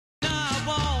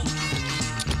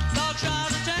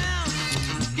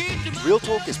Real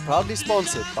Talk is proudly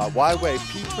sponsored by Y-Way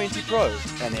P20 Pro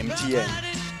and MTN.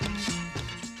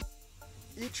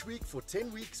 Each week for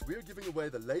 10 weeks, we're giving away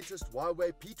the latest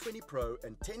Y-Way P20 Pro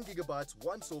and 10 gigabytes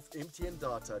once-off MTN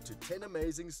data to 10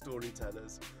 amazing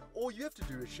storytellers. All you have to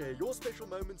do is share your special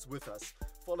moments with us.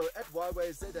 Follow at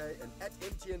YWayZA and at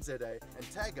MTNZA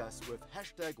and tag us with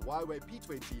hashtag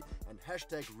YWayP20 and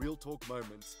hashtag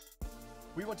RealTalkMoments.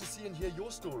 We want to see and hear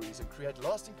your stories and create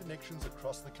lasting connections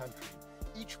across the country.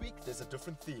 Each week there's a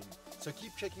different theme, so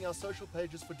keep checking our social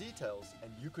pages for details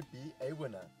and you could be a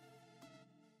winner.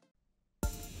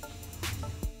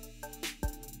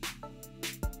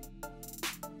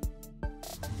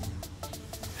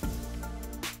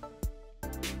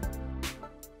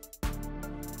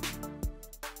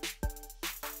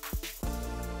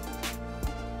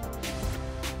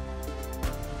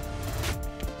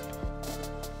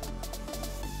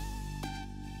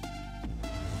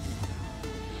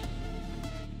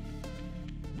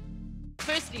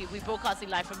 Firstly, we're broadcasting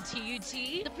live from TUT.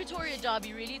 The Pretoria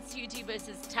Derby, really, it's TUT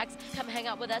versus Tuks. Come hang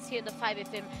out with us here in the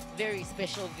 5FM very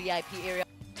special VIP area.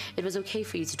 It was okay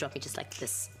for you to drop me just like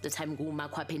this, the time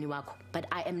but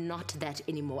I am not that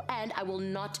anymore, and I will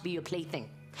not be your plaything.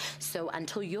 So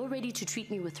until you're ready to treat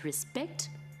me with respect,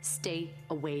 stay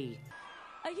away.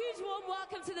 A huge warm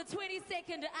welcome to the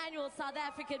 22nd Annual South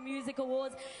African Music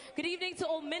Awards. Good evening to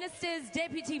all ministers,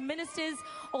 deputy ministers,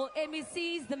 all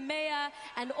MECs, the mayor,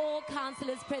 and all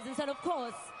councillors present, and of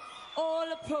course, all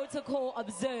protocol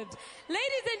observed.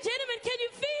 Ladies and gentlemen, can you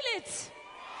feel it?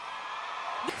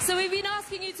 So we've been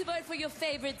asking you to vote for your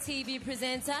favorite TV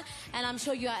presenter, and I'm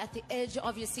sure you are at the edge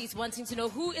of your seats wanting to know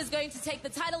who is going to take the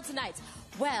title tonight.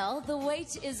 Well, the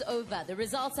wait is over. The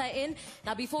results are in.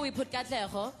 Now, before we put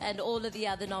Katlego and all of the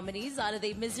other nominees out of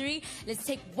their misery, let's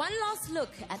take one last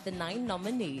look at the 9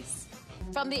 nominees.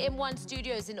 From the M1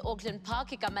 studios in Auckland Park,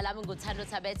 Thando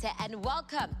Thabethe, and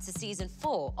welcome to season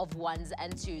 4 of Ones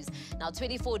and Twos. Now,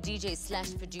 24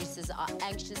 DJs / producers are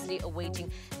anxiously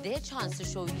awaiting their chance to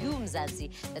show you,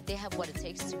 Mzansi, that they have what it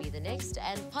takes to be the next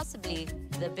and possibly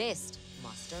the best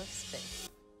master of spin.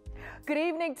 Good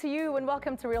evening to you and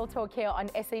welcome to Real Talk here on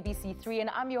SABC 3, and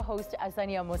I'm your host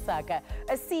Azania Mosaka,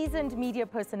 a seasoned media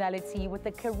personality with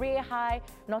a career high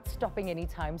not stopping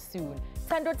anytime soon.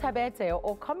 Thando Thabethe,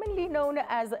 or commonly known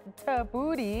as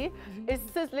Thabooty, is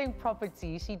sizzling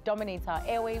property. She dominates our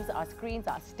airwaves, our screens,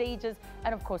 our stages,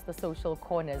 and of course the social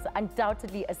corners.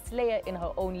 Undoubtedly a slayer in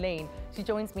her own lane. She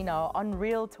joins me now on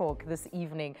Real Talk this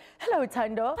evening. Hello,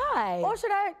 Thando. Hi. Or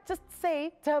should I just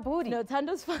say Thabooty? No,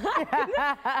 Thando's fine.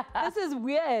 This is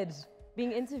weird,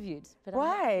 being interviewed. But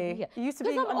why? You used to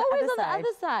be on the other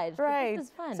side. Right. This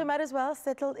is fun. So might as well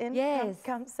settle in. Yes.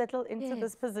 Come settle into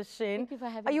this position. Thank you for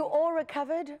having Are you me. all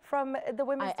recovered from the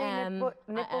Women's Day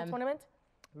netball tournament?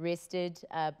 Rested,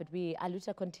 but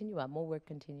Aluta continua, more work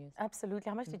continues. Absolutely.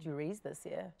 How much did you raise this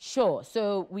year? Sure.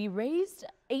 So we raised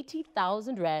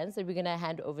 80,000 rands that we're going to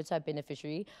hand over to our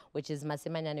beneficiary, which is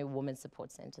Masimanyane Women's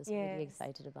Support Center. So we're really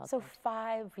excited about that. So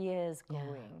 5 years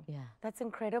going. Yeah. That's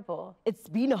incredible. It's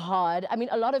been hard. I mean,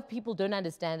 a lot of people don't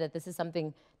understand that this is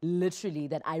something literally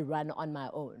that I run on my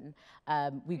own.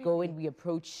 We go and we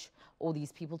approach all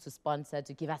these people to sponsor,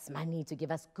 to give us money, to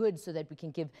give us goods so that we can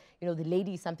give, you know, the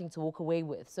ladies something to walk away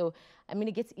with. So, I mean,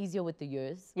 it gets easier with the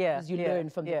years. Yeah. Because you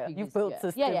learn from the previous You've built year.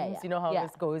 systems, you know how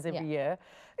this goes every year.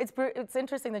 It's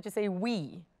interesting that you say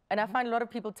we. And I find a lot of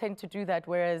people tend to do that,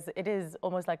 whereas it is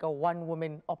almost like a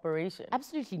one-woman operation.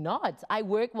 Absolutely not. I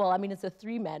work, well, I mean, it's a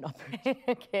 3-man operation.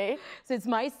 Okay. So it's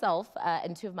myself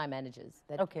and 2 of my managers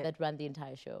that run the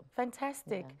entire show.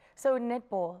 Fantastic. So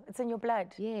netball, it's in your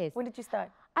blood. Yes. When did you start?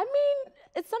 I mean,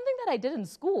 it's something that I did in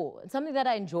school. It's something that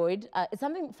I enjoyed. It's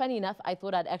something, funny enough, I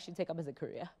thought I'd actually take up as a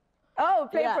career. Oh,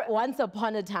 play for... Once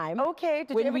upon a time. Okay.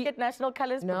 Did you ever get national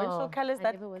colors, provincial colors,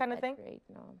 that kind of thing? Great,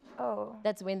 no. Oh.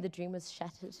 That's when the dream was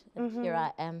shattered, and here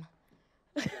I am.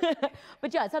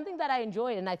 But yeah, it's something that I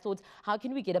enjoyed, and I thought, how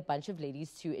can we get a bunch of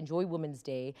ladies to enjoy Women's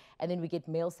Day, and then we get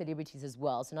male celebrities as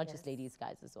well, so not just ladies,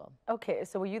 guys as well. Okay,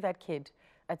 so were you that kid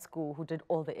at school who did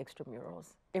all the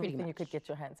extramurals? Everything you could get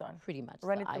your hands on? Pretty much.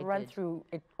 Run through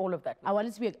it, all of that. I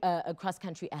wanted to be a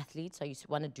cross-country athlete, so I used to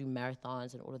want to do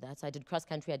marathons and all of that. So I did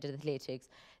cross-country, I did athletics,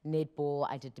 netball,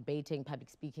 I did debating, public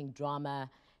speaking, drama.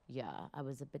 Yeah, I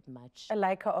was a bit much. A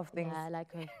liker of things. Yeah, I like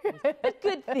her. But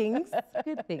good things.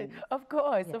 Good things. Of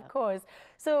course, of course.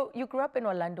 So you grew up in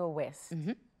Orlando West.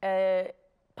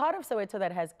 Part of Soweto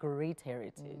that has great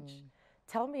heritage.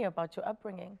 Tell me about your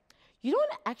upbringing. You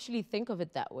don't actually think of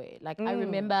it that way. Like, I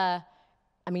remember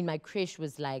I mean, my creche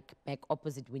was like back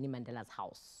opposite Winnie Mandela's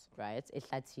house, right?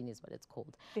 Ehlathini is what it's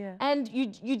called. Yeah. And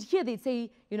you'd hear, they'd say,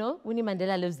 you know, Winnie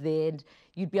Mandela lives there, and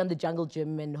you'd be on the jungle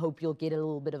gym and hope you'll get a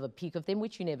little bit of a peek of them,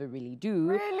 which you never really do.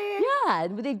 Really? Yeah,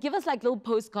 and they'd give us like little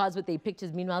postcards with their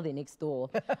pictures. Meanwhile, they're next door.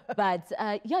 But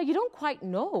yeah, you don't quite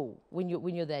know when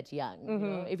you're that young. You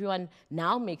know? Everyone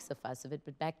now makes a fuss of it,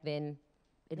 but back then,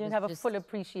 you didn't have a full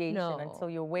appreciation until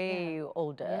you're way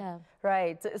older. Yeah.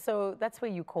 Right. So that's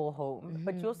where you call home.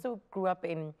 But you also grew up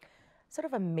in sort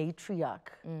of a matriarch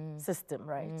system,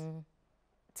 right?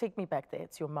 Take me back there.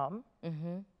 It's your mom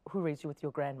who raised you with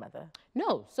your grandmother.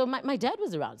 No, so my dad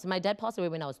was around. So my dad passed away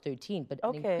when I was 13, but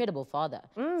an incredible father.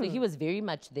 So he was very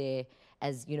much there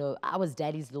as, you know, I was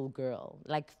daddy's little girl,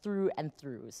 like through and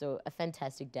through. So a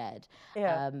fantastic dad.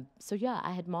 Yeah. So yeah,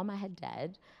 I had mom, I had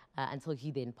dad. Until he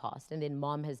then passed. And then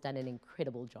mom has done an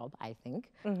incredible job, I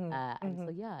think. And so,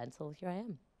 yeah, until here I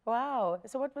am. Wow.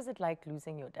 So what was it like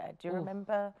losing your dad? Do you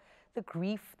remember the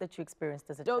grief that you experienced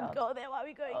as a child? Don't go there, why are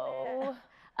we going there?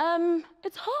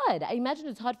 It's hard. I imagine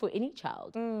it's hard for any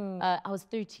child. I was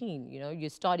 13, you know,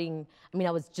 you're starting, I mean,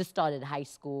 I was just started high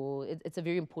school. It's a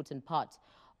very important part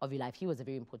of your life. He was a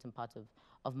very important part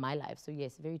of my life. So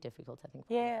yes, very difficult, I think.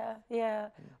 Yeah, yeah.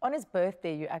 On his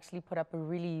birthday, you actually put up a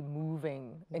really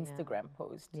moving Instagram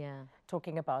post. Yeah.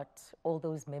 Talking about all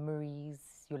those memories,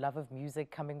 your love of music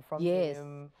coming from Yes.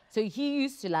 him. So he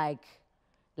used to like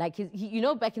you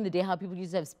know, back in the day how people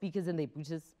used to have speakers in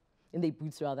their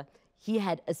boots rather. He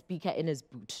had a speaker in his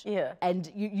boot. Yeah.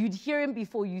 And you'd hear him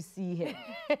before you see him.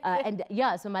 And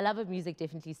yeah, so my love of music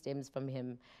definitely stems from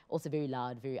him. Also very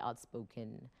loud, very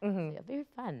outspoken. So yeah, very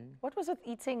fun. What was with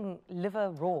eating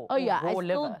liver raw? Oh yeah, raw I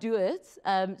still liver? do it.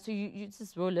 So you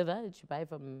just raw liver that you buy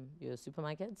from your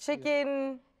supermarket.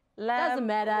 Chicken, lamb. Doesn't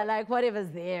matter, like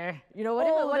whatever's there. You know,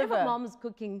 All whatever liver. mom's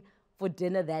cooking for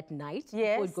dinner that night. Before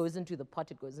Yes. it goes into the pot,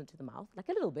 it goes into the mouth. Like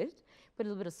a little bit. Put a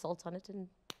little bit of salt on it and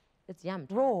it's yum.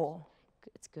 Raw.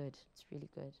 It's good. It's really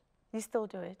good. You still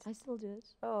do it? I still do it.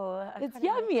 Oh, It's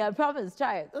yummy, I promise.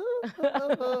 Try it.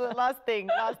 last thing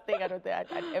I don't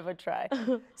think I'd ever try.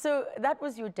 So that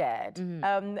was your dad.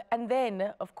 And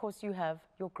then, of course, you have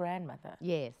your grandmother.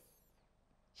 Yes.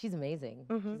 She's amazing.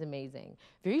 She's amazing.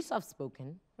 Very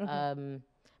soft-spoken,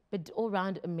 but all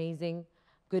around amazing,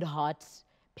 good heart,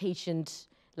 patient,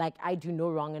 like I do no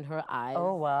wrong in her eyes.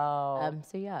 Oh, wow.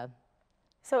 So yeah.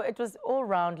 So it was all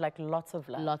round like lots of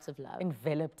love. Lots of love.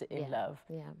 Enveloped in love.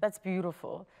 Yeah. That's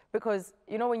beautiful. Because,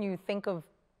 you know, when you think of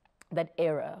that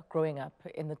era growing up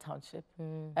in the township,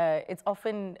 it's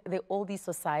often, there are all these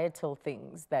societal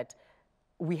things that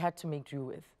we had to make do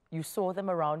with. You saw them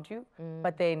around you,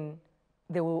 but then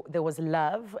there was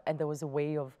love and there was a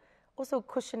way of also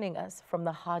cushioning us from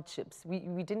the hardships. We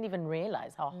didn't even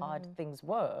realize how hard things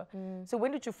were. So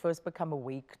when did you first become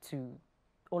awake to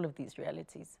all of these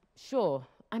realities? Sure.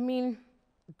 I mean,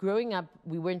 growing up,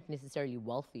 we weren't necessarily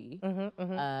wealthy.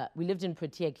 We lived in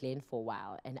Protea Glen for a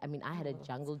while. And I mean, I had a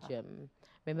jungle gym.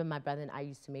 Remember my brother and I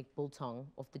used to make biltong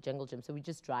off the jungle gym. So we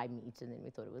just dry meat and then we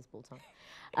thought it was biltong.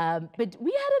 But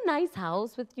we had a nice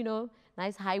house with, you know,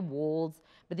 nice high walls.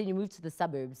 But then you move to the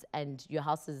suburbs and your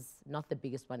house is not the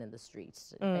biggest one in the street.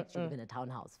 In fact, you live in a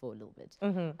townhouse for a little bit.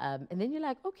 And then you're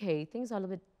like, okay, things are a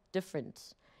little bit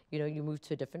different. You know, you move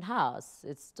to a different house.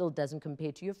 It still doesn't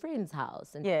compare to your friend's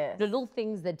house. And Yes. the little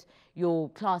things that your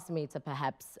classmates are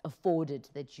perhaps afforded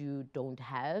that you don't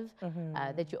have,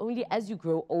 that you only, as you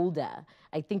grow older,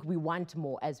 I think we want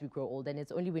more as we grow older. And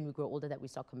it's only when we grow older that we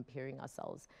start comparing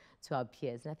ourselves to our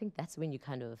peers. And I think that's when you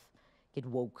kind of get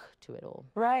woke to it all.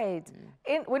 Right.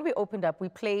 When we opened up, we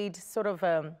played sort of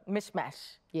a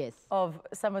mishmash Yes. of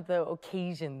some of the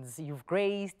occasions you've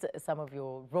graced, some of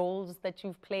your roles that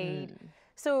you've played.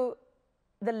 So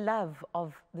the love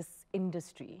of this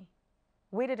industry,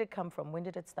 where did it come from? When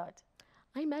did it start?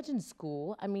 I imagine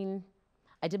school. I mean,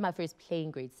 I did my first play in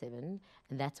grade 7,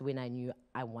 and that's when I knew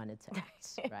I wanted to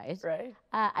act, right? Right.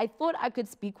 I thought I could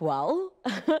speak well.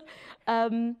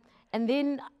 And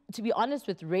then, to be honest,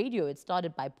 with radio, it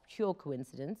started by pure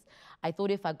coincidence. I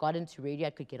thought if I got into radio,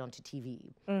 I could get onto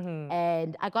TV.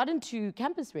 And I got into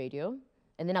campus radio,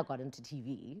 and then I got into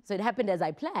TV. So it happened as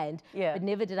I planned, but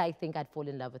never did I think I'd fall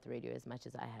in love with radio as much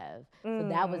as I have. So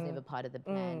that was never part of the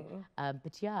plan.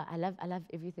 But yeah, I love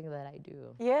everything that I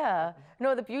do. Yeah.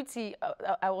 No, the beauty,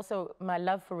 my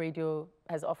love for radio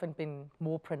has often been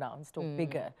more pronounced or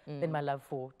bigger than my love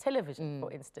for television, for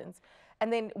instance.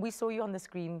 And then we saw you on the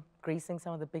screen gracing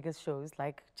some of the biggest shows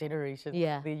like Generation.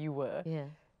 Yeah. There you were. Yeah.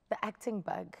 The acting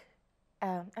bug.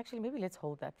 Actually, maybe let's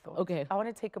hold that thought. Okay. I want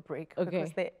to take a break Okay.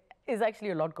 because is actually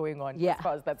a lot going on Yeah. as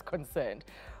far as that's concerned.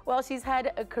 Well, she's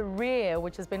had a career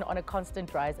which has been on a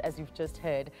constant rise, as you've just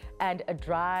heard, and a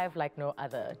drive like no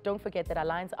other. Don't forget that our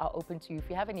lines are open to you if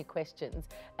you have any questions,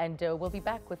 and we'll be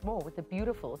back with more with the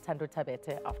beautiful Thando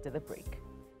Thabethe after the break.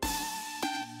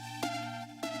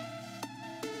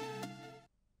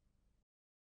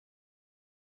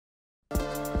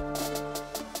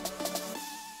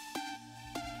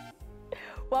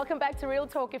 Welcome back to Real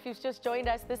Talk. If you've just joined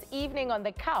us this evening on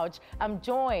the couch, I'm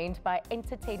joined by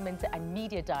entertainment and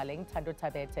media darling Thando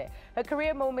Thabethe. Her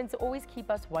career moments always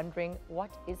keep us wondering,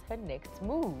 what is her next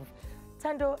move?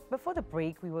 Thando, before the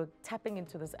break, we were tapping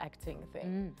into this acting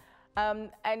thing.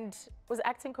 And was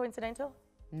acting coincidental?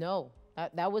 No,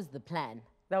 that was the plan.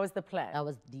 That was the plan? That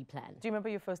was the plan. Do you remember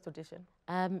your first audition?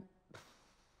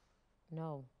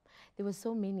 No. There were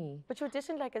so many. But you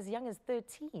auditioned like as young as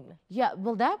 13. Yeah,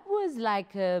 well, that was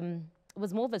like, it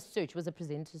was more of a search, it was a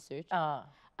presenter search.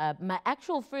 My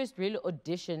actual first real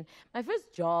audition, my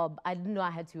first job, I didn't know I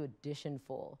had to audition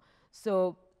for.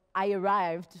 So I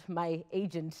arrived, my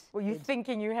agent. Were you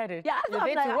thinking you had it? Yeah, I thought,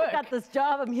 You're like, there to work. I got this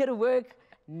job, I'm here to work.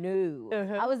 No,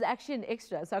 I was actually an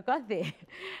extra, so I got there.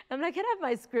 I'm like, can I have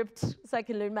my script so I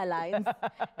can learn my lines?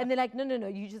 And they're like, no,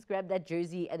 you just grab that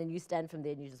jersey and then you stand from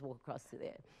there and you just walk across to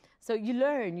there. So you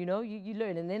learn, you know, you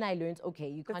learn. And then I learned, okay,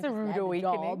 you can't just land a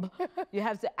job. You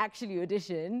have to actually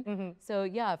audition. So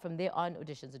yeah, from there on,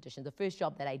 auditions. The first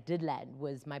job that I did land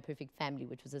was My Perfect Family,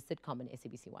 which was a sitcom on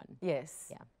SABC 1. Yes.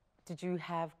 Yeah. Did you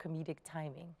have comedic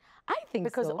timing? I think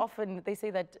because so. often they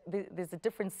say that there's a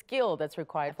different skill that's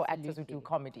required for actors who do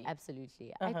comedy.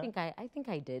 Absolutely. I think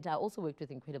I did. I also worked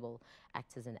with incredible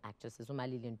actors and actresses. Uma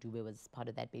Lilian Dube was part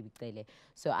of that, Baby Clele.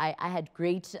 So I had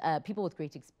great people with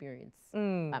great experience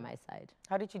by my side.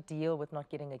 How did you deal with not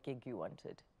getting a gig you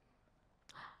wanted?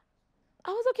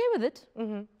 I was okay with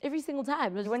it every single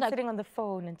time. It was You weren't like, sitting on the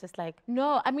phone and just like...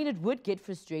 No, I mean, it would get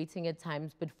frustrating at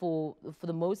times, but for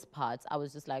the most part, I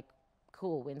was just like,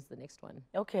 cool, when's the next one?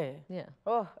 Okay. Yeah.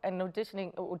 Oh, and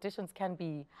auditions can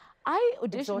be I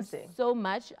auditioned exhausting. so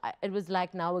much, it was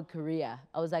like now a career.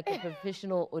 I was like a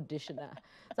professional auditioner.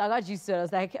 So I got used to it. I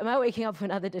was like, am I waking up for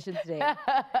another audition today?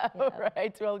 All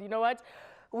right, well, you know what?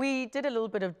 We did a little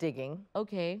bit of digging.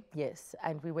 Okay. Yes,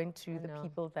 and we went to the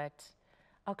people that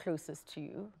are closest to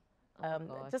you,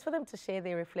 just for them to share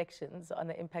their reflections on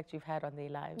the impact you've had on their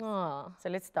lives. Aww. So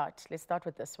let's start. Let's start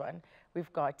with this one.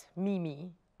 We've got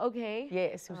Mimi. Okay.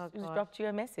 Yes, who's dropped you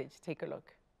a message. Take a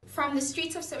look. From the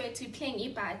streets of Soweto playing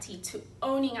Ibati to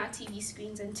owning our TV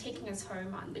screens and taking us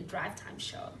home on the Drive Time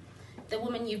show, the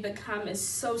woman you've become is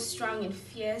so strong and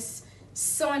fierce,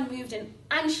 so unmoved and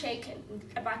unshaken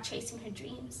about chasing her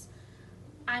dreams.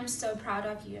 I'm so proud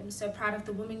of you. I'm so proud of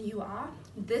the woman you are.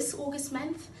 This August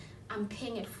month, I'm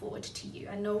paying it forward to you.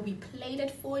 I know we played it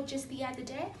forward just the other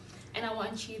day, and I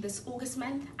want you this August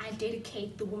month, I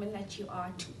dedicate the woman that you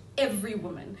are to every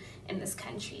woman in this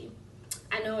country.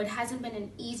 I know it hasn't been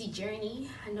an easy journey.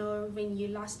 I know when you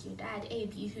lost your dad,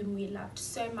 AB, whom we loved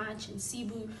so much, and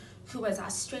Sibu, who was our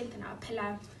strength and our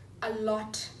pillar, a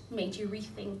lot made you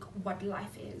rethink what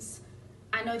life is.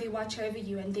 I know they watch over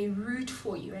you and they root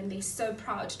for you and they're so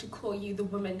proud to call you the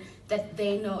woman that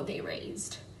they know they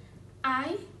raised.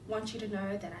 I want you to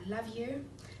know that I love you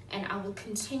and I will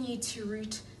continue to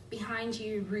root behind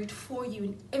you, root for you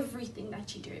in everything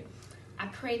that you do. I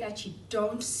pray that you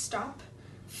don't stop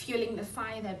fueling the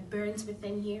fire that burns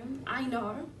within you. I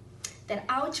know that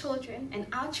our children and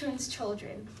our children's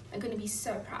children are going to be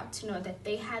so proud to know that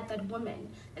they had that woman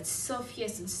that's so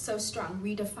fierce and so strong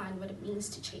redefine what it means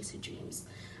to chase her dreams.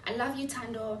 I love you,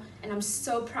 Thando, and I'm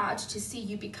so proud to see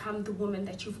you become the woman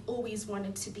that you've always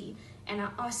wanted to be. And I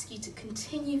ask you to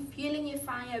continue fueling your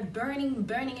fire, burning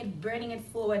it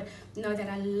forward. Know that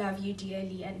I love you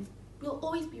dearly and we'll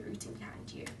always be rooting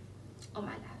behind you. Oh,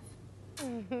 my love.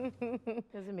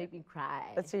 Doesn't make me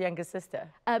cry. That's your younger sister.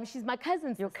 She's my cousin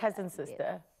sister. Your cousin sister,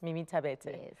 yes. Mimi Thabethe.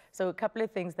 Yes. So a couple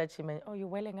of things that she mentioned. Oh, you're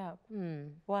welling up.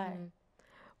 Why?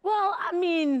 Well, I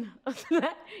mean,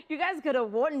 you guys could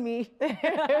have warned me.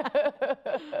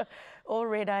 All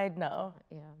red-eyed now.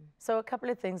 Yeah. So a couple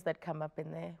of things that come up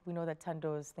in there. We know that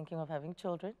Thando is thinking of having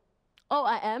children. Oh,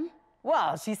 I am?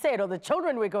 Well, she said all the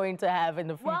children we're going to have in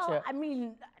the future. Well, I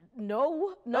mean,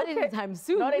 no, not anytime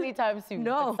soon. Not anytime soon,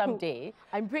 no. but someday.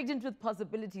 I'm pregnant with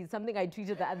possibilities, something I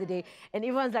tweeted the other day, and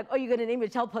everyone's like, oh, you're going to name your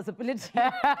child Possibility.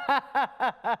 No,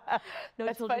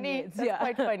 That's funny. Yet. That's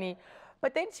quite funny.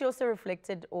 But then she also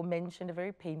reflected or mentioned a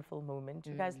very painful moment.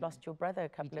 You guys lost your brother a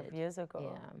couple of years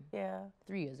ago. Yeah.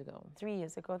 3 years ago. 3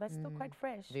 years ago. That's still quite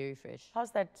fresh. Very fresh.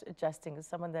 How's that adjusting as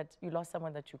someone that you lost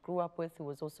someone that you grew up with who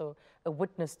was also a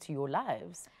witness to your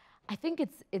lives? I think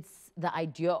it's the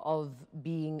idea of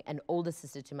being an older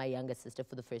sister to my younger sister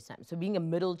for the first time. So being a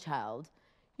middle child,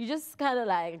 you're just kind of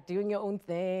like doing your own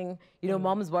thing. You know,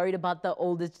 mom's worried about the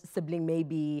oldest sibling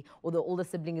maybe, or the older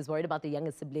sibling is worried about the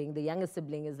younger sibling. The younger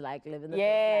sibling is like living the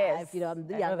best life. You know, I'm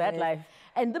the youngest. that life.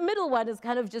 And the middle one is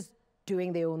kind of just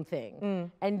doing their own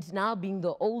thing. And now being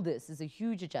the oldest is a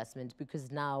huge adjustment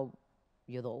because now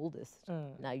you're the oldest.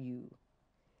 Now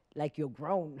you're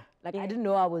grown. Like I didn't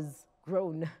know I was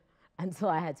grown until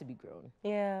I had to be grown.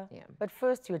 Yeah. But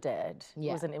first your dad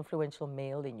was an influential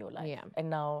male in your life. And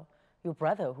now your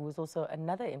brother, who was also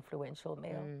another influential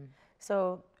male.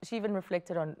 So she even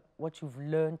reflected on what you've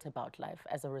learned about life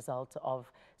as a result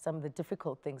of some of the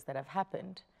difficult things that have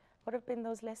happened. What have been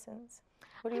those lessons?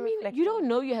 What do you reflect you on? don't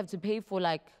know you have to pay for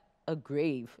like a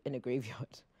grave in a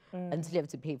graveyard until you have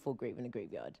to pay for a grave in a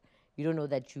graveyard. You don't know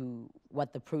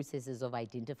what the process is of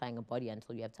identifying a body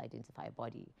until you have to identify a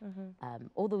body.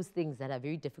 All those things that are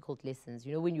very difficult lessons.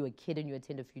 You know, when you're a kid and you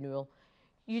attend a funeral,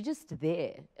 you're just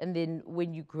there. And then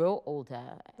when you grow older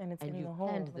And it's and in you your plan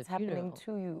home, to the it's happening funeral,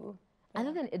 to you.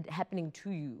 other than it happening to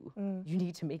you, you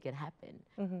need to make it happen.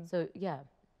 So yeah.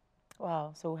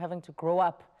 Wow, so having to grow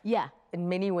up Yeah. in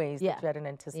many ways that you hadn't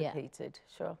anticipated.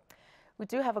 Sure. We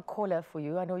do have a caller for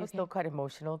you. I know you're still quite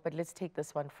emotional, but let's take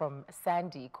this one from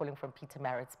Sandy, calling from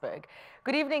Pietermaritzburg.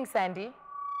 Good evening, Sandy.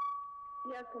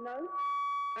 Yes, hello?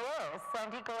 Yes,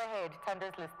 Sandy, go ahead.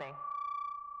 Thando's listening.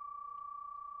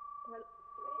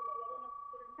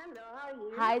 Hello, how are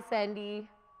you? Hi, Sandy.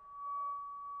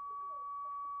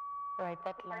 Right,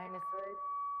 that line is...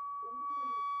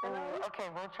 Oh, okay,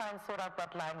 we'll try and sort out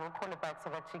that line. We'll call it back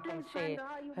so that she can share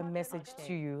her message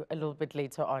to you a little bit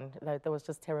later on. There was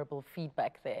just terrible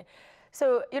feedback there.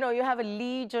 So, you know, you have a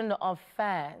legion of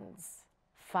fans,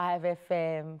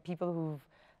 5FM, people who've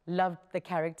loved the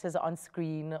characters on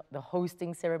screen, the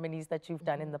hosting ceremonies that you've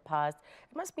done in the past.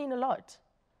 It must mean a lot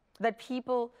that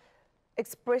people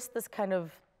express this kind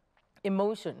of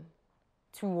emotion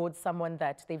towards someone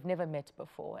that they've never met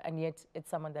before, and yet it's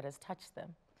someone that has touched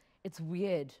them. It's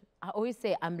weird. I always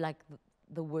say I'm like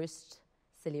the worst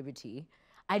celebrity.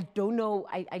 I don't know.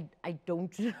 I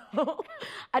don't know.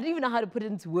 I don't even know how to put it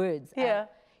into words. Yeah.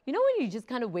 You know when you just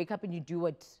kind of wake up and you do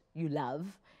what you love?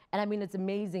 And I mean, it's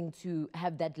amazing to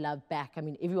have that love back. I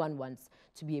mean, everyone wants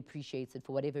to be appreciated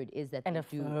for whatever it is that they do.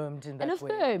 Affirmed in that and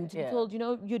way. affirmed, to be told, you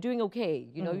know, you're doing okay.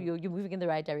 You know, you're moving in the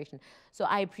right direction. So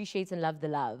I appreciate and love the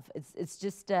love. It's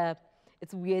just,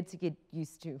 it's weird to get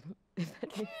used to.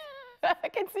 I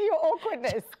can see your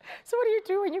awkwardness. So what do you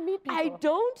do when you meet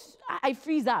people? I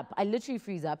freeze up. I literally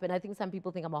freeze up. And I think some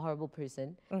people think I'm a horrible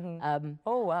person.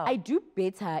 Oh, wow. I do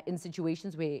better in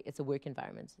situations where it's a work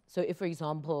environment. So if, for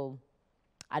example,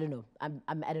 I don't know,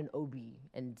 I'm at an OB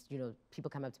and, you know,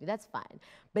 people come up to me, that's fine.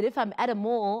 But if I'm at a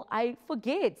mall, I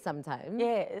forget sometimes.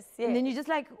 Yes. And then you're just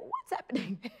like, what's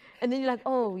happening? And then you're like,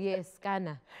 oh, yes,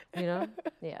 Ghana, you know?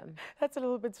 Yeah. That's a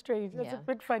little bit strange. That's a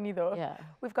bit funny, though. Yeah.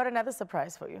 We've got another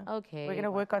surprise for you. Okay. We're going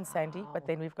to work on Sandy, but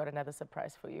then we've got another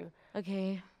surprise for you.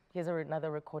 Okay. Here's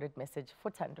another recorded message for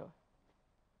Thando.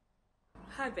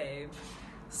 Hi, babe.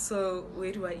 So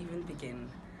where do I even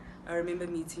begin? I remember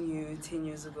meeting you 10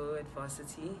 years ago at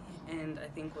varsity, and I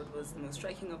think what was the most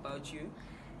striking about you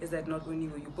is that not only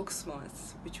were you book smart,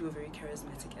 but you were very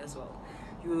charismatic as well.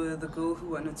 You were the girl who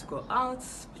wanted to go out,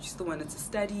 but you still wanted to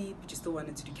study, but you still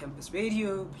wanted to do campus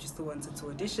radio, but you still wanted to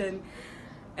audition.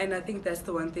 And I think that's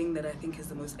the one thing that I think is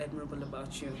the most admirable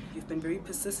about you. You've been very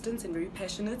persistent and very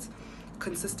passionate,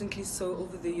 consistently so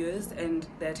over the years, and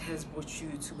that has brought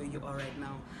you to where you are right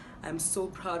now. I'm so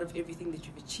proud of everything that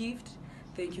you've achieved.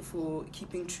 Thank you for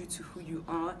keeping true to who you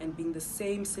are and being the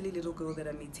same silly little girl that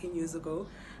I met 10 years ago.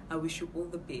 I wish you all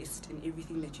the best in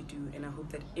everything that you do, and I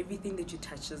hope that everything that you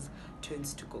touches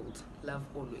turns to gold. Love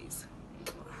always. I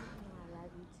love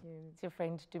you too. It's your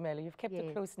friend Dumelo. You've kept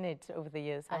a close knit over the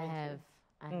years, haven't you?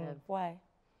 I have. Why?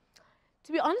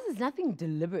 To be honest, it's nothing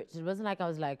deliberate. It wasn't like I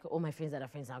was like, all my friends that are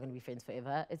friends are going to be friends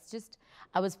forever. It's just,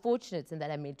 I was fortunate in that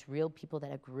I met real people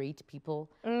that are great people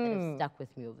that have stuck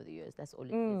with me over the years. That's all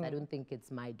it is. I don't think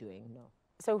it's my doing, no.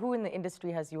 So who in the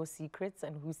industry has your secrets,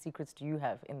 and whose secrets do you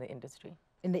have in the industry?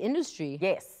 In the industry?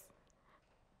 Yes.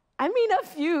 I mean, a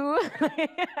few.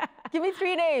 Give me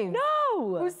 3 names.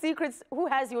 No! Who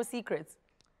has your secrets?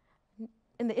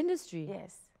 In the industry?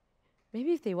 Yes.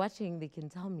 Maybe if they're watching, they can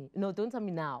tell me. No, don't tell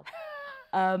me now.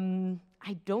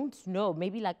 I don't know.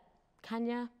 Maybe like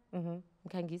Kanya,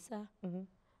 Mkangisa,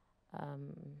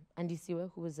 Andy Siwe,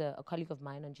 who was a colleague of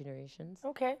mine on Generations.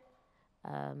 Okay.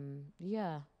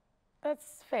 Yeah.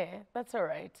 That's fair. That's all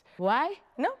right. Why?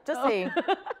 No, just saying.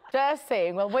 Just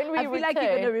saying. Well, when we I feel return... like you're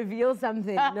going to reveal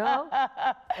something, no?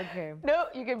 Okay. No,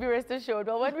 you can be rest assured.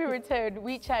 Well, when we return,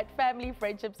 we chat family,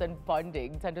 friendships, and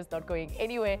bonding. Thando's not going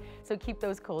anywhere, so keep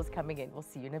those calls coming in. We'll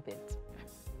see you in a bit.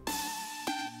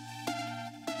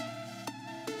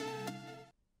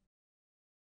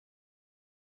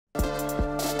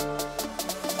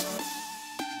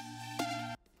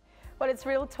 Well, it's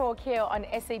Real Talk here on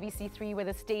SABC3, where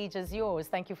the stage is yours.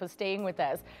 Thank you for staying with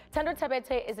us. Thando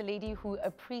Thabethe is a lady who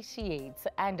appreciates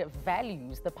and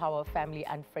values the power of family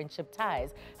and friendship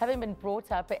ties. Having been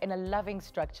brought up in a loving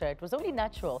structure, it was only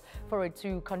natural for her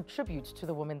to contribute to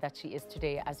the woman that she is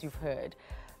today, as you've heard.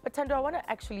 But Thando, I want to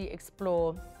actually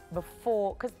explore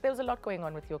before, because there was a lot going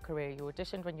on with your career. You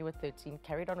auditioned when you were 13,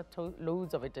 carried on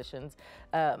loads of auditions,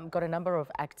 got a number of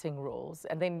acting roles,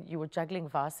 and then you were juggling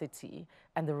varsity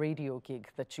and the radio gig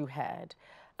that you had.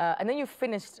 And then you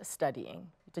finished studying,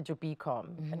 you did your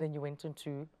BCom, and then you went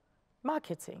into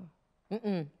marketing.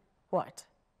 What?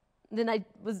 Then I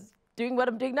was doing what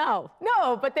I'm doing now.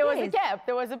 No, but there was a gap.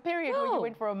 There was a period where you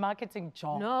went for a marketing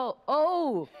job. No.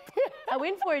 Oh, I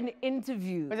went for an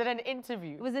interview. Was it an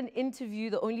interview? It was an interview,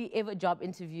 the only ever job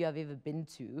interview I've ever been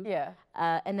to. Yeah.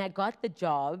 And I got the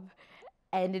job,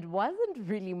 and it wasn't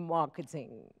really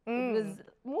marketing. It was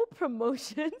more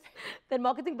promotion than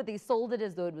marketing, but they sold it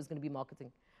as though it was going to be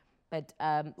marketing. But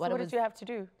what did you have to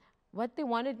do? What they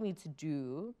wanted me to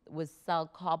do was sell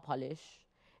car polish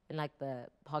in like the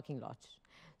parking lot.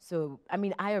 So, I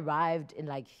mean, I arrived in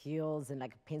like heels and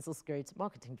like pencil skirts,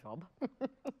 marketing job.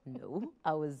 No,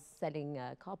 I was selling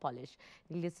car polish.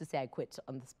 Needless to say, I quit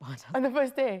on the spot. On the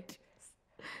first day?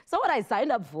 So what I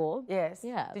signed up for. Yes.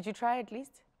 Yeah. Did you try at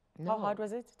least? No. How hard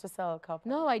was it to sell car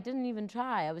polish? No, I didn't even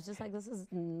try. I was just like, this is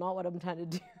not what I'm trying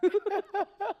to do.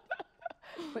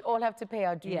 We all have to pay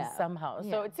our dues somehow.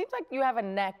 So it seems like you have a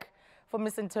knack for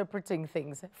misinterpreting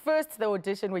things. First, the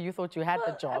audition where you thought you had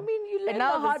the job. I mean, you learn the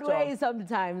hard way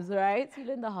sometimes, right? You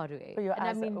learn the hard way. But your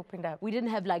eyes are opened up. We didn't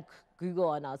have like Google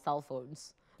on our cell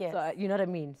phones. Yes. So, you know what I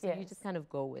mean? So yes. you just kind of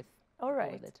go with All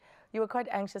right. with it. You were quite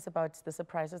anxious about the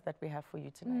surprises that we have for you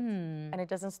tonight. And it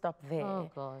doesn't stop there. Oh,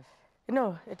 gosh.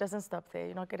 No, it doesn't stop there.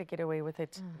 You're not going to get away with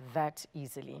it that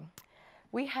easily.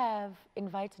 We have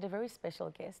invited a very special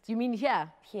guest. You mean here?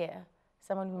 Here.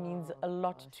 Someone who means a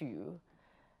lot to you.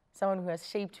 Someone who has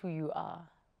shaped who you are.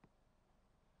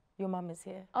 Your mom is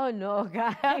here. Oh, no,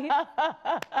 guys.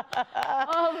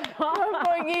 Oh,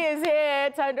 Mongi is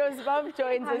here. Thando's mom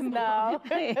joins us now.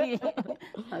 You guys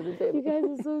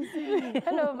are so sweet.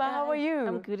 Hello, Ma. How are you?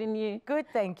 I'm good, and you? Good,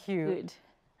 thank you. Good.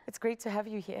 It's great to have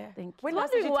you here. Thank you. When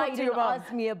last did you talk to your mom?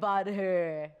 Ask me about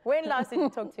her. When last did you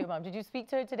talk to your mom? Did you speak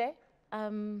to her today?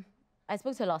 I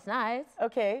spoke to her last night.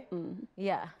 Okay.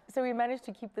 Yeah. So we managed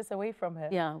to keep this away from her.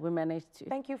 Yeah, we managed to.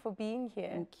 Thank you for being here.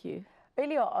 Thank you.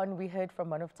 Earlier on, we heard from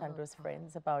one of Thando's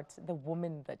friends about the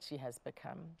woman that she has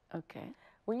become. Okay.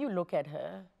 When you look at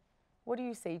her, what do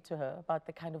you say to her about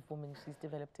the kind of woman she's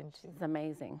developed into? She's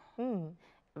amazing.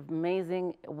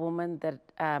 Amazing woman that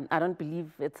I don't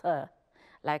believe it's her.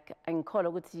 Like, in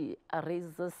Kologuti, I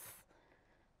raised this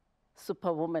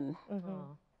superwoman.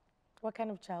 What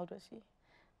kind of child was she?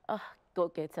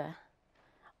 Go-getter.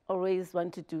 Always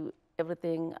want to do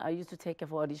everything. I used to take her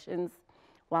for auditions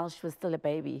while she was still a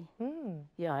baby.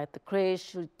 Yeah, at the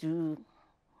creche, she would do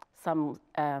some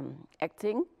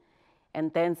acting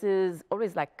and dances.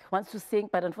 Always like wants to sing,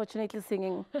 but unfortunately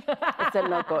singing is a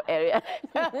no-go area.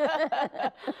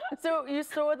 So you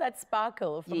saw that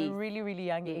sparkle from a really, really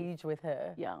young age with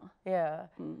her. Yeah. Yeah.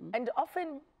 And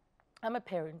often, I'm a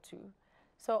parent too.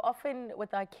 So often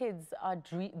with our kids,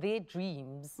 their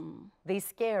dreams, they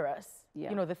scare us. Yeah.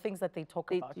 You know, the things that they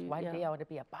talk about. do, One yeah. day I want to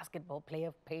be a basketball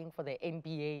player paying for their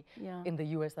NBA in the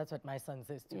US. That's what my son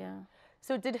says to me. Yeah.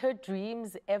 So did her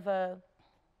dreams ever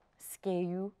scare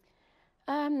you?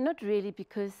 Not really,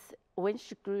 because when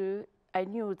she grew, I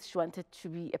knew she wanted to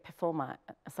be a performer,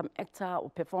 some actor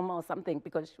or performer or something,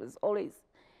 because she was always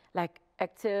like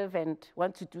active and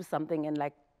want to do something and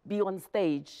like be on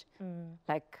stage.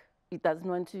 Like, it doesn't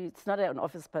want to, it's not an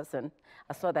office person.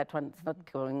 I saw that one, it's not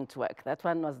going to work. That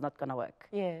one was not gonna work.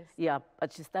 Yes. Yeah,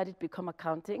 but she studied become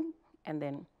accounting, and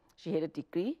then she had a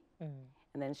degree.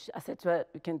 And then I said to her,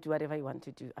 you can do whatever you want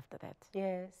to do after that.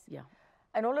 Yes. Yeah.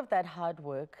 And all of that hard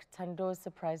work, Thando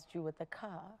surprised you with a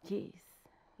car. Yes.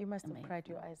 You must have cried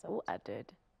your eyes out. Oh, I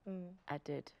did. I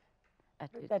did. I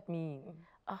What does did. that mean?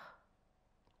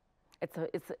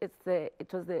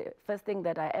 It was the first thing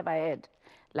that I ever had.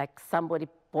 Like somebody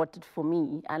bought it for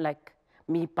me, and like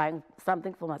me buying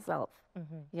something for myself.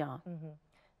 Yeah.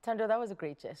 Thando, that was a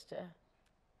great gesture.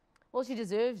 Well, she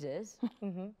deserved it.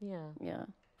 Yeah. Yeah.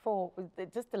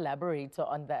 Just elaborate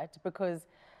on that, because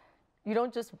You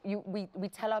don't just, we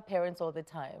tell our parents all the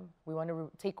time, we want to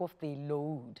take off the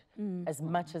load as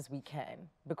much as we can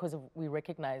because we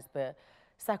recognize the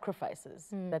sacrifices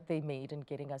that they made in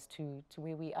getting us to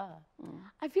where we are.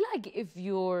 I feel like if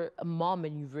you're a mom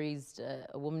and you've raised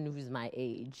a woman who's my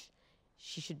age,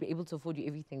 she should be able to afford you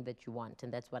everything that you want.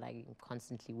 And that's what I'm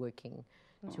constantly working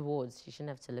towards. She shouldn't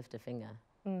have to lift a finger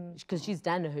because she's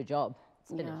done her job. It's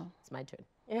finished. It's my turn.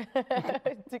 Yeah.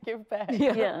 To give back.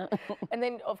 Yeah. And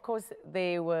then, of course,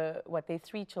 they were, they're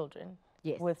 3 children?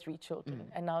 Yes. Were 3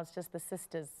 children. And now it's just the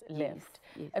sisters left.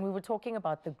 Yes. And we were talking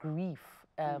about the grief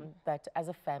that as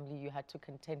a family you had to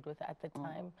contend with at the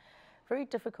time. Very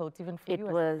difficult even for you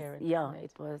as a parent. Yeah,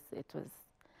 it was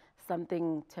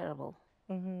something terrible.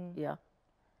 Yeah.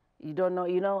 You don't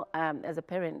know, as a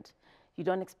parent, you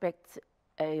don't expect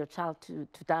your child to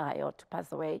die or to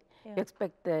pass away. Yeah. You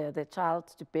expect the child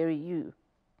to bury you,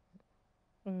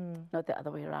 not the other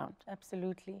way around.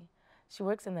 Absolutely. She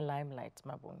works in the limelight,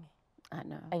 Mabongi. I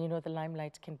know. And you know, the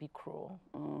limelight can be cruel.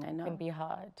 I know. Can be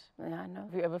hard. Yeah, I know.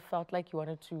 Have you ever felt like you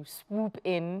wanted to swoop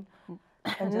in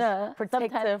and No, just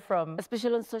protect her from...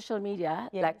 Especially on social media,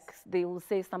 like they will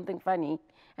say something funny.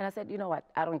 And I said, you know what,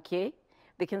 I don't care.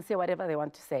 They can say whatever they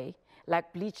want to say.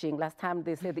 Like bleaching, last time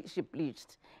they said that she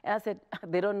bleached. And I said,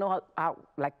 they don't know how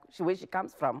where she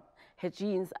comes from. Her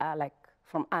genes are like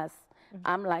from us.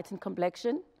 I'm light in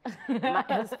complexion.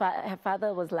 Her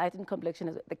father was light in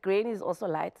complexion. The grain is also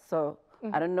light, so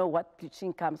I don't know what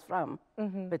bleaching comes from.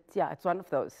 But yeah, it's one of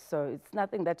those. So it's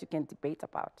nothing that you can debate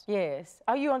about. Yes.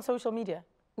 Are you on social media?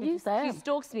 Yes, I am. She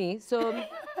stalks me, so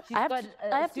she's got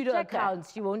a pseudo account.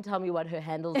 She won't tell me what her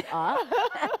handles are,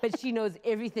 but she knows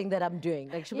everything that I'm doing.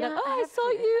 Like she'll be like, "Oh, I saw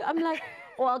you." I'm like,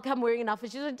 "Oh, I'll come wearing an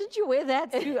outfit." She's like, "Did you wear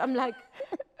that too?" I'm like,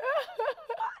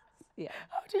 "Yeah."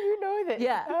 How do you know this?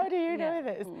 Yeah. How do you know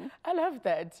this? I love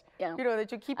that. Yeah. You know,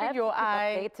 that you're keeping I your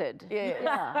eye... updated.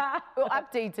 Yeah. Well,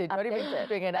 updated, not even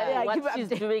doing an eye. What she's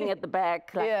doing at the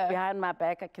back, like behind my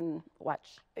back, I can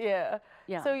watch. Yeah.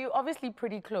 Yeah. So you're obviously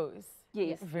pretty close.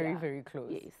 Yes. Very, very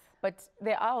close. Yes. But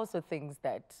there are also things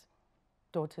that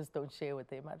daughters don't share with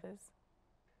their mothers.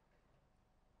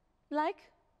 Like?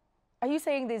 Are you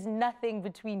saying there's nothing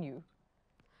between you?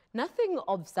 Nothing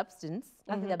of substance,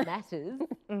 nothing that matters.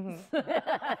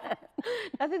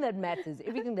 Nothing that matters.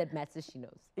 Everything that matters, she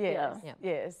knows. Yes, Yeah.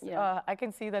 yes. Yeah. I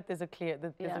can see that there's a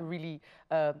really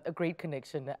a great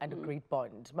connection and a great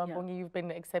bond. Mambongi, you've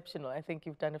been exceptional. I think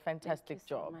you've done a fantastic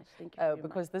job. Much. Thank you very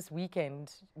because this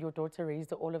weekend, your daughter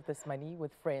raised all of this money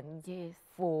with friends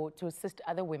to assist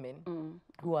other women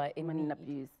who are in Women in need.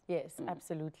 abuse. Yes,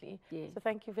 absolutely. Yes. So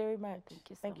thank you very much.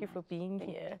 Thank you so for much. being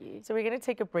Thank here. you. So we're going to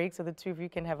take a break so the two of you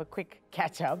can have a quick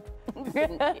catch up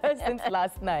since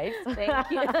last night. Thank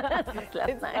you.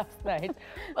 Since last night.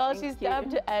 Well, she's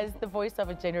dubbed as the voice of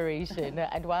a generation.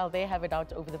 And while they have it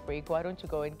out over the break, why don't you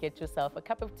go and get yourself a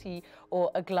cup of tea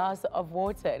or a glass of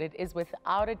water? And it is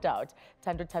without a doubt,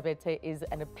 Thando Thabethe is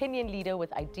an opinion leader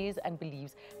with ideas and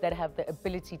beliefs that have the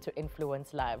ability to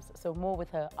influence lives. So more with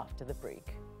her after the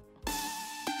break.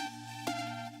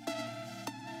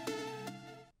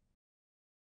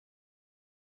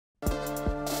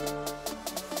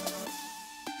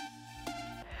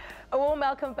 A warm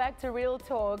welcome back to Real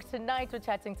Talk. Tonight we're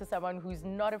chatting to someone who's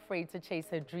not afraid to chase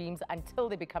her dreams until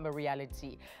they become a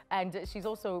reality. And she's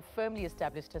also firmly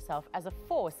established herself as a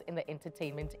force in the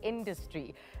entertainment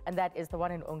industry. And that is the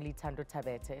one and only Thando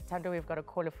Thabethe. Thando, we've got a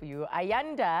caller for you.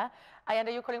 Ayanda,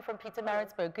 you're calling from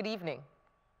Pietermaritzburg. Good evening.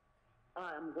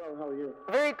 Hi, I'm well. How are you?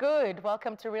 Very good.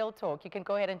 Welcome to Real Talk. You can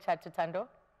go ahead and chat to Thando.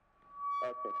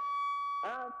 Okay.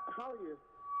 How are you?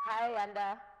 Hi,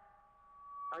 Ayanda.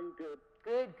 Are you good?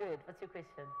 Good, good. What's your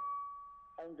question?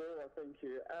 I'm very well, thank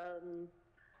you.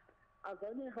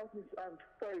 Azania helped me,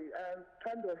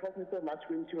 Thando helped me so much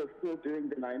when she was still doing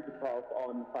the 9 to 12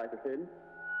 on 5FM.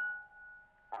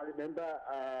 I remember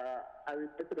I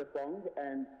requested a song,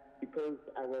 and because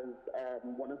I was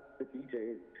one of the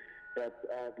DJs that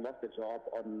lost a job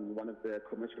on one of the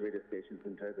commercial radio stations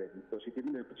in Durban, so she gave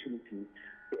me the opportunity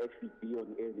to actually be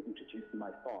on air and introduce my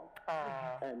song.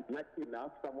 And luckily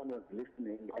enough, someone was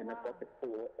listening, and I got the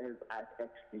call as I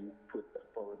actually put the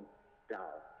phone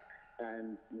down.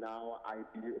 And now I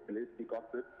believe got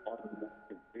it on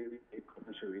a very big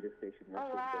commercial radio station.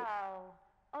 Oh, wow.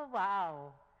 Oh,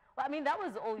 wow. Well, I mean, that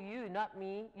was all you, not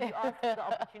me. You asked for the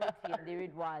opportunity, and there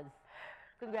it was.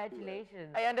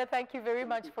 Congratulations. Ayanda, thank you very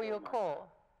much for your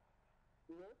call.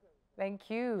 Thank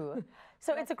you.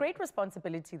 So it's a great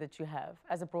responsibility that you have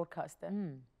as a broadcaster.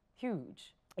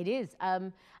 Huge. It is.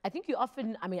 I think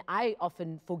I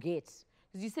often forget,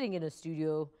 because you're sitting in a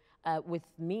studio with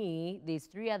me, there's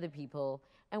 3 other people,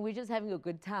 and we're just having a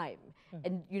good time.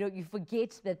 And, you know, you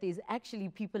forget that there's actually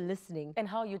people listening. And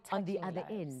how you're touching on the other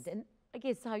lives. end. And I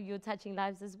guess how you're touching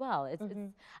lives as well. It's,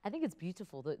 I think it's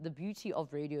beautiful. The beauty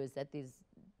of radio is that there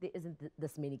isn't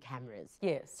this many cameras.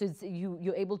 Yes. So it's,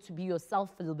 you're able to be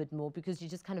yourself a little bit more because you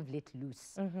just kind of let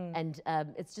loose. And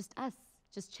it's just us,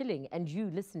 just chilling, and you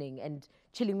listening and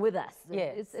chilling with us.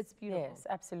 Yes. It's beautiful. Yes,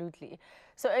 absolutely.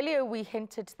 So earlier we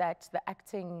hinted that the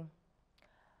acting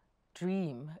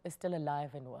dream is still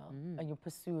alive and well, and you're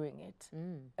pursuing it.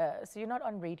 So you're not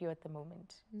on radio at the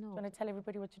moment. No. Do you want to tell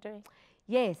everybody what you're doing?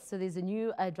 Yes, so there's a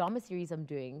new drama series I'm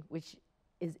doing, which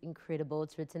is incredible.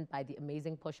 It's written by the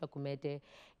amazing Portia Kumete.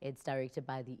 It's directed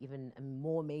by the even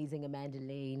more amazing Amanda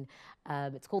Lane.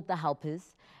 It's called The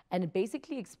Helpers, and it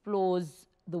basically explores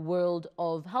the world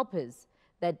of helpers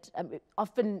that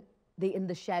often they're in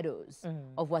the shadows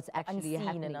of what's actually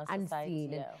happening,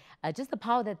 unseen, and just the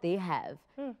power that they have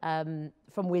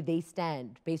from where they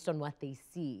stand, based on what they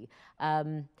see.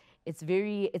 It's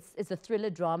a thriller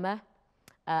drama.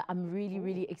 I'm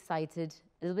really excited,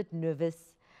 a little bit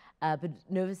nervous, but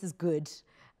nervous is good.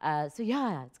 So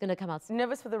yeah, it's gonna come out soon.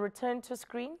 Nervous for the return to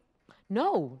screen?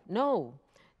 No.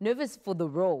 Nervous for the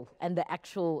role and the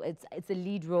actual. It's a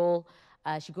lead role.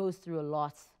 She goes through a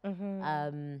lot.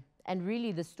 And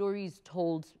really, the story is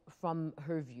told from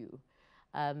her view.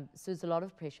 So it's a lot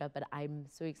of pressure, but I'm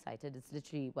so excited. It's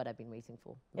literally what I've been waiting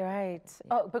for. Right.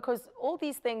 Oh, because all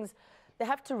these things, they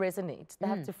have to resonate. They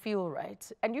have to feel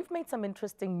right. And you've made some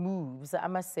interesting moves, I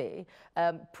must say,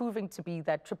 proving to be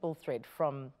that triple threat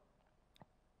from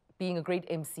being a great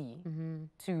MC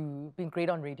to being great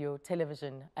on radio,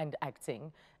 television, and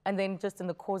acting. And then just in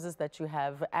the causes that you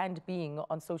have and being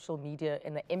on social media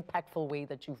in the impactful way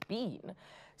that you've been.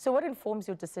 So what informs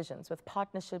your decisions with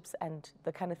partnerships and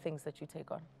the kind of things that you take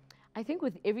on? I think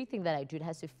with everything that I do, it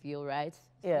has to feel right.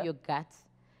 Yeah. Your gut,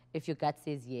 if your gut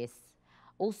says yes.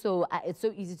 Also, it's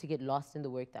so easy to get lost in the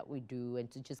work that we do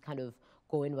and to just kind of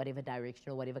go in whatever direction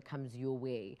or whatever comes your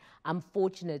way. I'm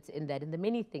fortunate in that in the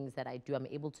many things that I do, I'm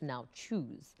able to now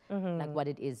choose like what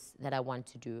it is that I want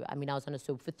to do. I mean, I was on a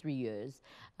soap for 3 years,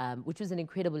 which was an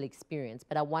incredible experience,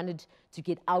 but I wanted to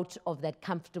get out of that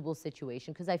comfortable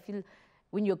situation because I feel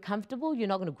when you're comfortable, you're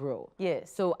not going to grow.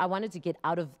 Yes. So I wanted to get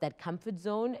out of that comfort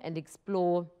zone and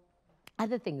explore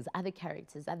other things, other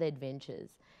characters, other adventures.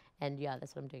 And yeah,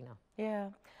 that's what I'm doing now. Yeah.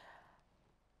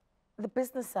 The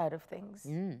business side of things.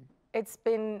 It's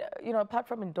been, you know, apart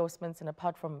from endorsements and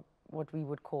apart from what we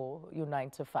would call your 9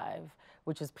 to 5,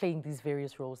 which is playing these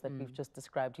various roles that we've just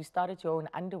described, you started your own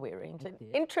underwear range. An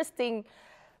interesting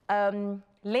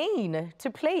lane to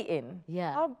play in.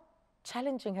 Yeah. How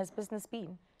challenging has business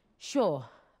been? Sure.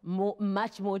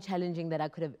 Much more challenging than I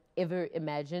could have ever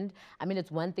imagined. I mean,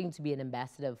 it's one thing to be an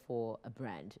ambassador for a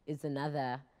brand. It's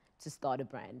another to start a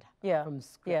brand from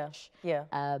scratch. Yeah.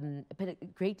 But a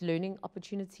great learning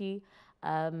opportunity.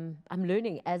 I'm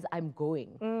learning as I'm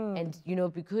going. And, you know,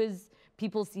 because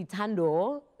people see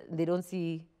Thando, they don't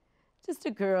see just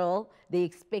a girl, they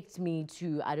expect me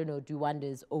to, I don't know, do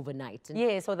wonders overnight.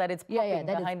 And so that it's popping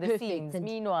behind the scenes. And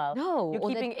meanwhile, you're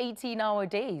keeping 18-hour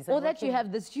days. Or that you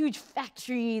have this huge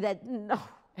factory that, no.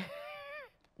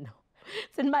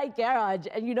 It's in my garage.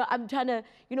 And, you know, I'm trying to,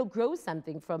 you know, grow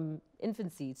something from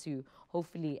infancy to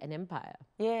hopefully an empire.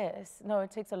 Yes. No,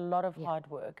 it takes a lot of hard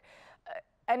work.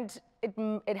 And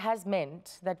it has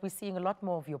meant that we're seeing a lot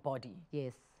more of your body.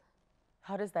 Yes.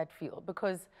 How does that feel?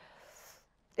 Because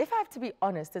if I have to be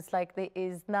honest, it's like there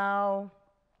is now,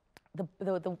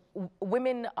 the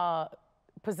women are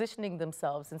positioning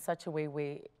themselves in such a way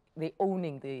where they're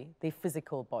owning their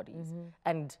physical bodies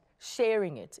and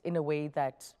sharing it in a way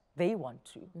that they want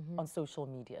to on social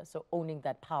media. So owning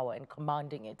that power and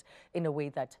commanding it in a way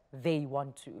that they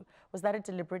want to. Was that a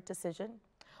deliberate decision?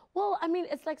 Well, I mean,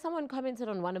 it's like someone commented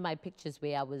on one of my pictures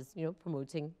where I was, you know,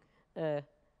 promoting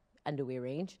underwear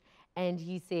range. And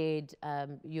he said,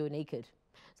 you're naked.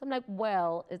 So I'm like,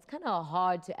 well, it's kind of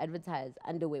hard to advertise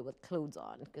underwear with clothes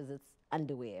on because it's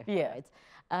underwear. Yeah.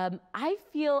 Right? I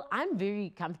feel I'm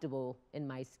very comfortable in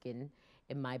my skin,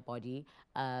 in my body.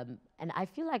 And I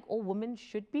feel like all women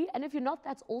should be. And if you're not,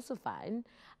 that's also fine.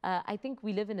 I think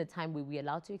we live in a time where we're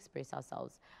allowed to express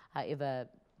ourselves however,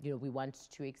 you know, we want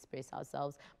to express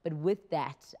ourselves. But with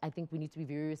that, I think we need to be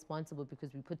very responsible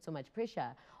because we put so much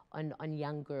pressure on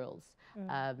young girls.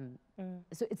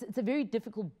 So it's a very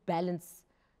difficult balance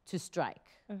to strike.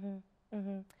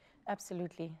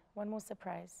 Absolutely. One more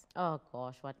surprise. Oh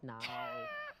gosh, what now?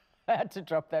 I had to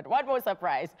drop that. One more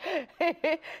surprise.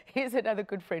 Here's another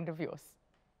good friend of yours.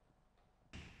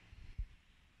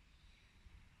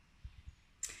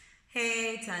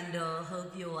 Hey Thando,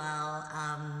 hope you're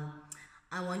well.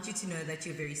 I want you to know that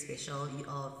you're very special. You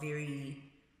are very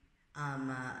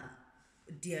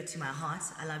dear to my heart.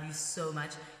 I love you so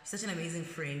much. You're such an amazing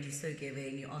friend. You're so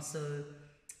giving. You're also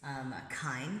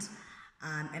kind.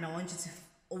 And I want you to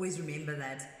always remember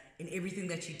that in everything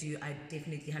that you do, I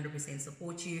definitely 100%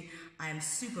 support you. I am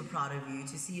super proud of you.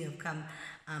 To see you have come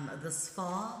this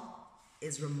far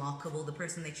is remarkable. The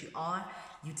person that you are,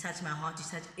 you touch my heart, you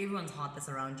touch everyone's heart that's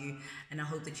around you. And I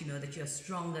hope that you know that you're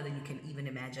stronger than you can even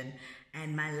imagine.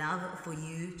 And my love for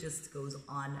you just goes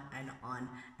on and on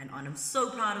and on. I'm so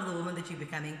proud of the woman that you're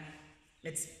becoming.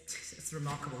 It's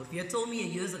remarkable. If you had told me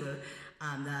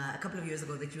a couple of years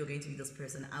ago that you were going to be this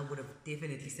person, I would have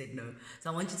definitely said no.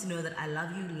 So I want you to know that I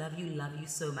love you, love you, love you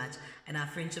so much. And our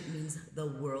friendship means the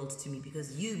world to me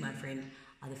because you, my friend,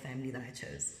 are the family that I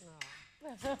chose.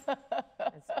 That's so sweet.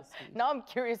 Now I'm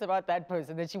curious about that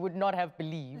person that she would not have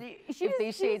believed if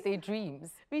they shared their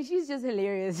dreams. I mean, she's just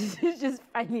hilarious. She's just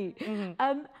funny.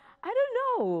 I don't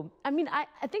know. I mean, I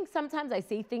think sometimes I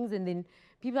say things and then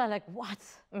people are like, what?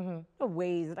 No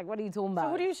ways. Like, what are you talking about?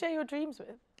 So who do you share your dreams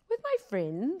with? With my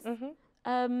friends,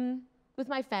 with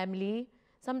my family,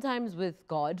 sometimes with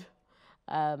God.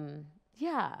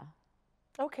 Yeah.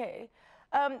 Okay.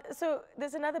 So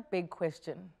there's another big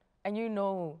question, and you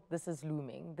know this is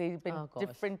looming. There have been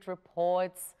different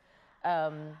reports.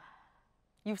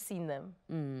 You've seen them,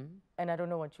 and I don't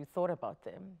know what you thought about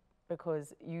them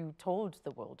because you told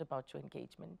the world about your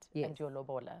engagement and your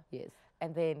lobola. Yes.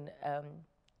 And then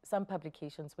some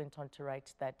publications went on to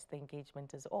write that the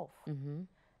engagement is off.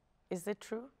 Is it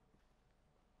true?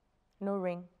 No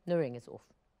ring? No ring is off.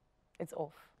 It's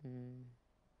off.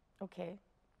 Okay.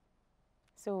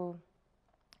 So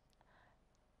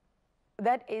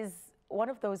that is one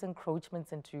of those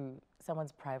encroachments into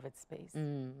someone's private space.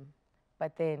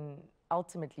 But then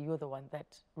ultimately you're the one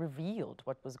that revealed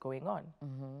what was going on.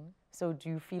 So do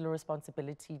you feel a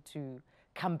responsibility to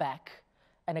come back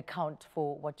and account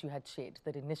for what you had shared,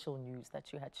 that initial news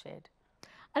that you had shared?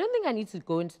 I don't think I need to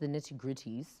go into the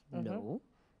nitty-gritties, no.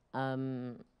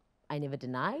 I never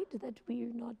denied that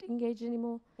we're not engaged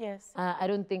anymore. Yes. I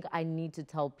don't think I need to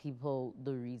tell people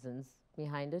the reasons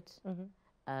behind it.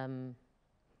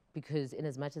 Because in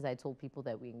as much as I told people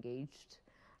that we engaged,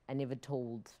 I never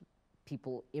told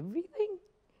people everything.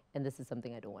 And this is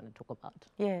something I don't want to talk about.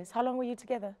 Yes. How long were you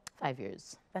together? 5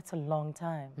 years. That's a long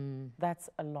time. That's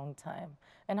a long time.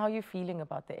 And how are you feeling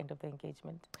about the end of the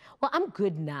engagement? Well, I'm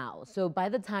good now. So by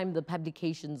the time the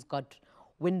publications got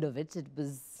wind of it, it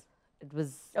was.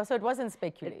 Oh, so it wasn't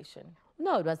speculation.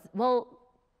 No, it was. Well,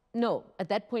 no. At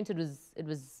that point, it was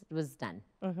done.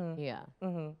 Yeah.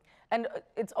 And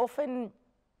it's often.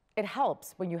 It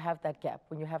helps when you have that gap,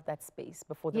 when you have that space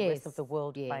before the rest of the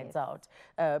world finds out,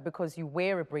 because you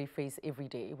wear a brave face every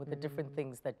day with the different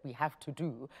things that we have to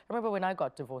do. I remember when I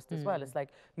got divorced as well, it's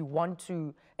like you want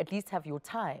to at least have your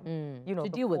time, you know,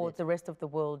 before the rest of the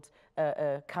world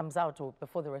comes out or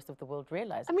before the rest of the world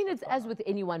realizes. I mean, it's as with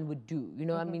anyone would do, you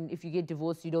know, I mean, if you get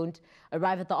divorced, you don't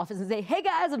arrive at the office and say, hey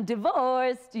guys, I'm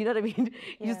divorced, you know what I mean?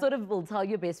 You sort of will tell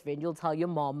your best friend, you'll tell your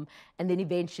mom, and then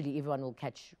eventually everyone will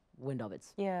catch wind of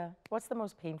it. Yeah. What's the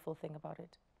most painful thing about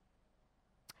it?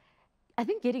 I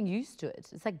think getting used to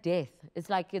it. It's like death. It's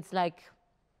like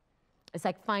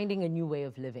finding a new way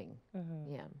of living.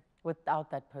 Yeah.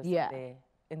 Without that person there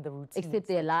in the routine. Except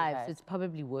their lives. It's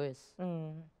probably worse.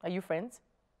 Are you friends?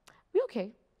 We're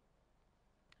okay.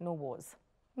 No wars.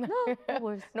 No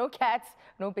wars. No cats,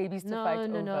 no babies to fight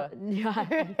over. No. Yeah.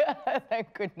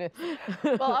 Thank goodness.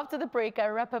 Well, after the break, I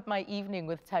wrap up my evening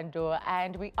with Thando,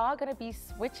 and we are going to be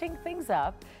switching things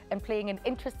up and playing an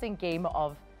interesting game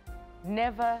of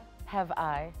Never Have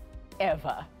I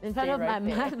Ever. In front of my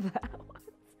mother.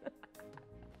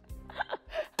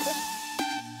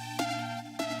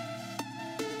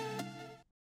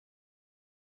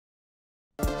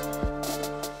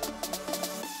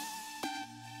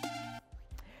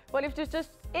 Well,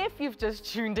 if you've just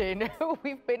tuned in,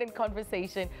 we've been in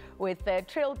conversation with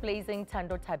trailblazing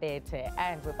Thando Thabethe,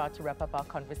 and we're about to wrap up our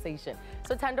conversation.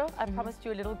 So, Thando, I promised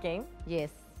you a little game.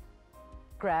 Yes.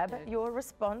 Grab your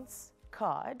response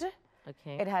card.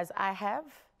 Okay. It has I have.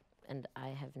 And I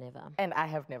have never. And I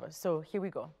have never. So here we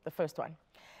go. The first one.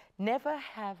 Never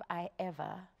have I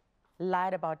ever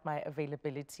lied about my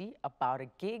availability about a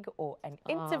gig or an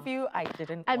interview I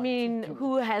didn't want to do.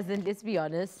 Who hasn't? Let's be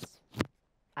honest.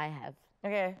 I have.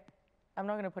 Okay. I'm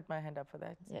not going to put my hand up for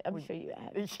that. Yeah, I'm sure you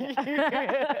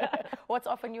have. What's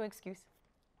often your excuse?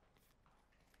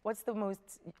 What's the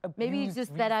most abused Maybe it's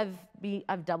just reason? that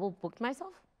I've double booked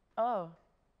myself. Oh,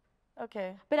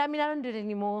 okay. But I mean, I don't do it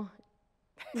anymore.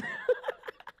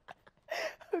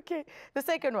 Okay. The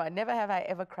second one, never have I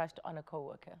ever crushed on a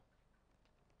coworker.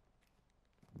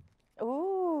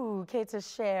 Ooh, care to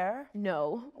share?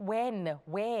 No. When?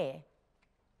 Where?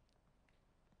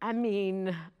 I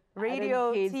mean,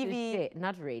 Radio, I don't care to TV, share.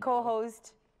 Not radio.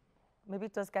 co-host. Maybe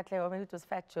it was Katle or maybe it was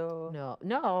Fat Joe. No,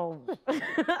 no.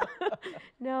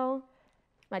 No.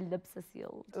 My lips are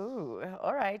sealed. Ooh,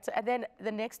 all right. And then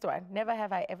the next one. Never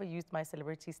have I ever used my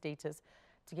celebrity status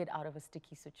to get out of a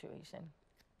sticky situation.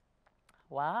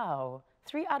 Wow.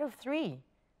 3 out of 3.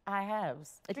 I have.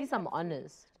 At least I'm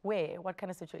honest. Where? What kind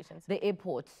of situations? The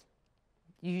airport.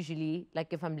 Usually,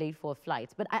 like if I'm late for a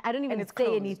flight. But I don't even it's say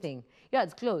closed. anything. Yeah,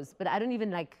 it's closed. But I don't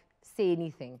even like say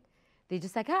anything. They're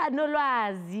just like, no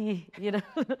lwazi, you know.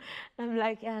 I'm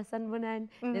like, yeah, sanbonan.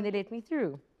 Then they let me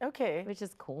through. Okay. Which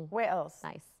is cool. Where else?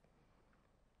 Nice.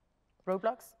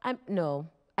 Roadblocks? No.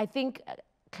 I think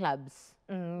clubs.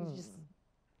 You just,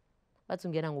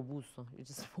 you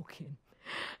just walk in.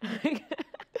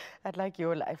 I'd like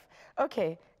your life.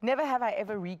 Okay. Never have I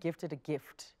ever re-gifted a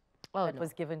gift that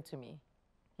was given to me.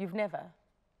 You've never?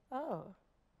 Oh.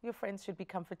 Your friends should be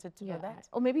comforted to know that.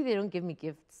 Or maybe they don't give me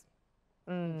gifts.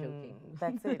 I'm joking.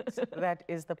 That's it. That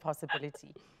is the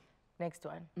possibility. Next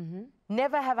one.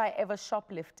 Never have I ever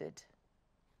shoplifted.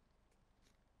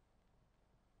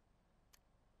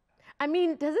 I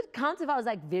mean, does it count if I was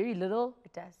like very little?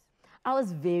 It does. I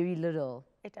was very little.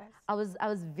 It does. I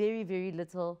was very, very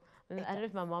little. I don't know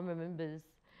if my mom remembers.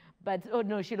 But, oh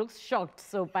no, she looks shocked.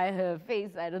 So by her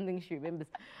face, I don't think she remembers.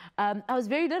 I was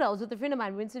very little. I was with a friend of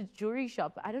mine. We went to a jewelry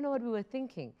shop. I don't know what we were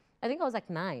thinking. I think I was like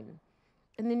 9.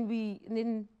 And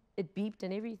then it beeped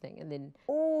and everything. And then,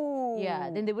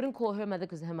 yeah, then they wouldn't call her mother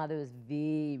because her mother was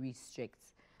very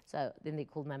strict. So then they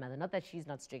called my mother. Not that she's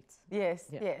not strict. Yes,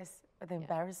 yes. But the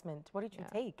embarrassment. What did you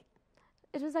take?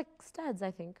 It was like studs,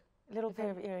 I think. Little pair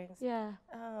of earrings. Yeah.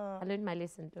 Oh. I learned my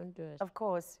lesson. Don't do it. Of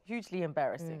course. Hugely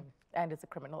embarrassing. And it's a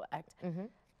criminal act.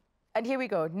 And here we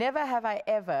go. Never have I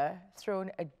ever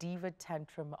thrown a diva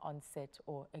tantrum on set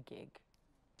or a gig.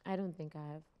 I don't think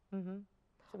I have.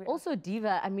 Also,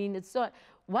 diva, I mean, it's so.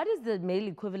 What is the male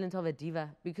equivalent of a diva?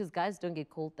 Because guys don't get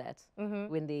called that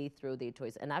when they throw their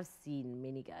toys. And I've seen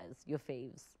many guys, your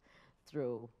faves,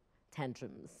 throw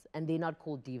tantrums. And they're not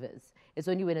called divas. It's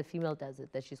only when a female does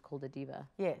it that she's called a diva.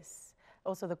 Yes.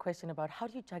 Also the question about how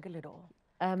do you juggle it all?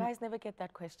 Guys never get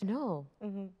that question. No.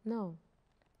 No.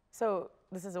 So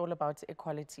this is all about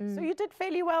equality. So you did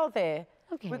fairly well there.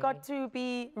 Okay. We got to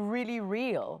be really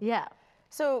real. Yeah.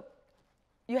 So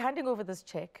you're handing over this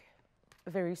check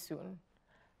very soon.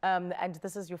 And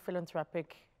this is your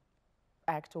philanthropic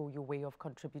act or your way of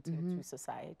contributing to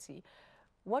society.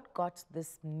 What got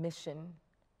this mission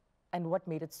and what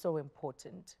made it so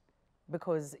important?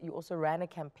 Because you also ran a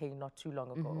campaign not too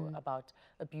long ago about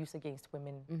abuse against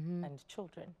women and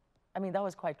children. I mean, that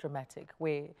was quite dramatic,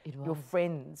 where your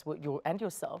friends and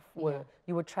yourself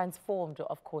you were transformed,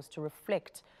 of course, to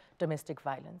reflect domestic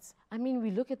violence. I mean,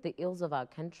 we look at the ills of our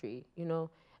country, you know,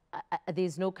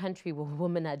 there's no country where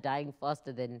women are dying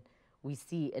faster than we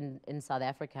see in South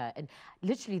Africa. And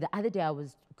literally the other day I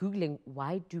was Googling,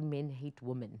 why do men hate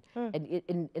women? And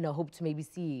in a hope to maybe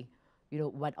see, you know,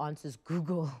 what answers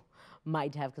Google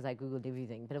might have, because I Googled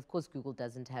everything. But of course, Google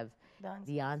doesn't have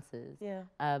the answers. Yeah.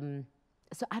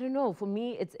 So I don't know, for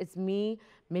me, it's me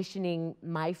missioning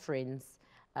my friends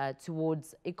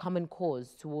towards a common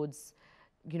cause, towards,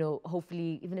 you know,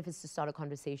 hopefully, even if it's to start a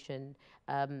conversation,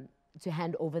 to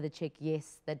hand over the check,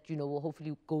 yes, that, you know, will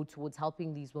hopefully go towards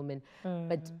helping these women,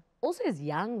 but also as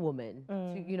young women,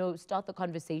 to, you know, start the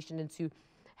conversation and to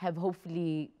have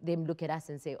hopefully them look at us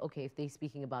and say, okay, if they're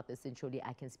speaking about this, then surely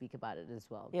I can speak about it as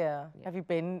well. Yeah. Have you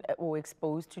been or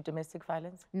exposed to domestic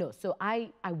violence? No. So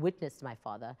I witnessed my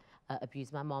father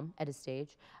abuse my mom at a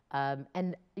stage.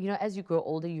 And, you know, as you grow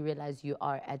older, you realize you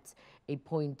are at a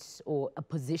point or a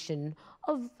position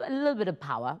of a little bit of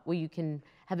power where you can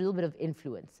have a little bit of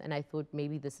influence. And I thought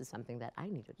maybe this is something that I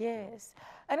needed. Yes.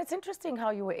 And it's interesting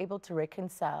how you were able to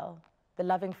reconcile the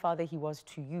loving father he was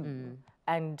to you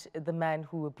and the man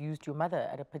who abused your mother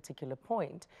at a particular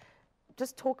point.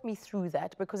 Just talk me through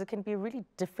that, because it can be a really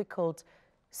difficult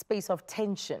space of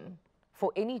tension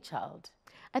for any child.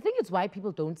 I think it's why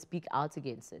people don't speak out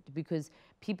against it, because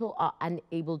people are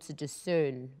unable to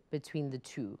discern between the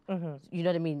two. You know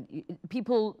what I mean?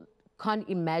 People can't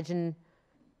imagine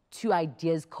two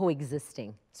ideas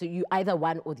coexisting. So you either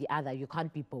one or the other, you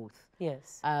can't be both.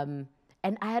 Yes.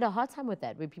 And I had a hard time with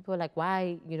that, where people are like,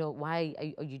 why, you know, why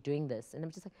are you doing this? And I'm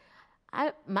just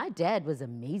like, my dad was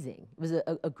amazing. He was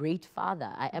a great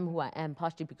father. I am who I am,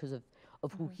 partially because of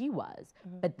who he was.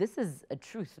 But this is a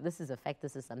truth. This is a fact.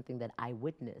 This is something that I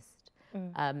witnessed.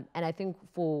 And I think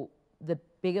for the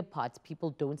bigger parts, people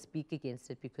don't speak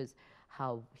against it because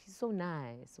how he's so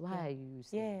nice. Why are you?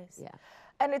 Yes. Yeah.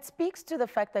 And it speaks to the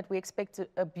fact that we expect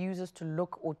abusers to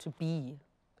look or to be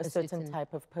a certain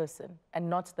type of person and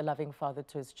not the loving father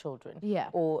to his children. Yeah.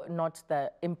 Or not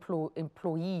the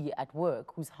employee at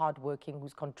work who's hardworking,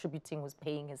 who's contributing, who's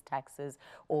paying his taxes,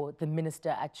 or the minister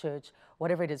at church,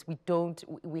 whatever it is.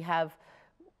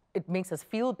 It makes us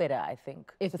feel better, I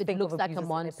think. If it looks like a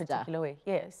monster. In a particular way.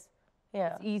 Yes.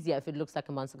 Yeah. It's easier if it looks like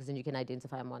a monster because then you can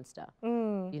identify a monster. You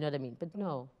know what I mean? But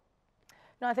no.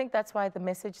 No, I think that's why the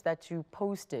message that you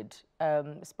posted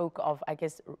spoke of, I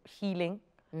guess, healing,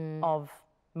 of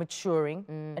maturing,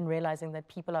 and realizing that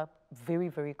people are very,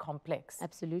 very complex.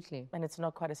 Absolutely. And it's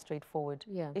not quite a straightforward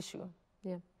issue.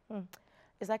 Yeah.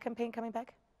 Is that campaign coming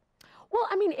back? Well,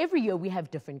 I mean, every year we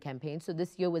have different campaigns. So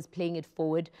this year was Playing It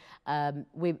Forward,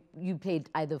 where you played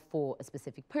either for a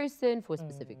specific person, for a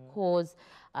specific cause,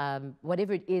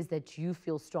 whatever it is that you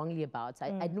feel strongly about. So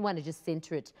I didn't want to just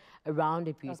center it around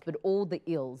abuse, but all the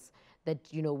ills that,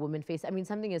 you know, women face. I mean,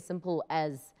 something as simple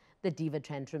as the diva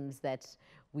tantrums that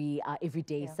we are every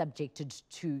day subjected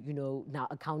to, you know, now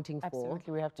accounting for.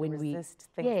 Absolutely, we have to resist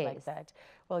things like that.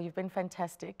 Well, you've been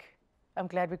fantastic. I'm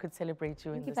glad we could celebrate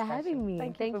you in this fashion. Thank you for having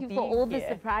me. Thank you for all the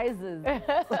surprises.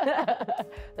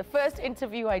 The first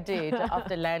interview I did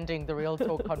after landing the Real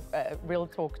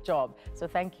Talk job. So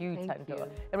thank you, Thando.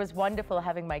 It was wonderful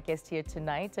having my guest here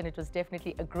tonight, and it was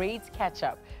definitely a great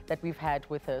catch-up that we've had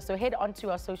with her. So head on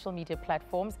to our social media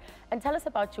platforms and tell us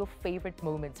about your favorite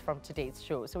moments from today's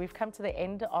show. So we've come to the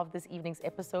end of this evening's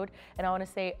episode, and I want to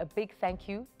say a big thank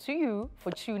you to you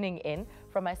for tuning in.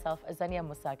 From myself, Azania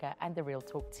Mosaka, and the Real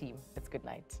Talk team. It's good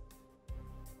night.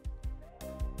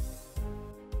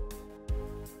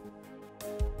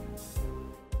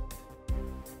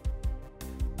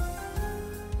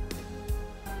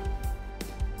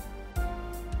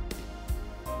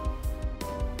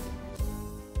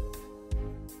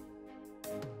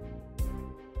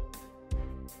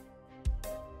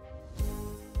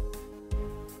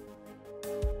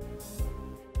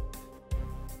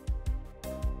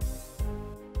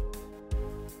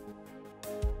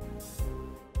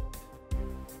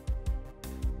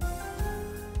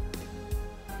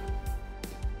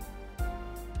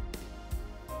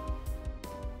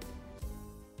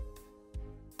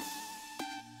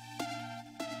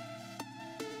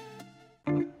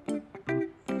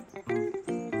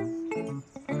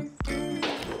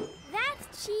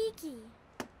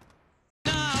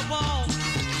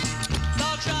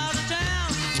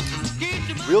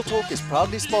 Real Talk is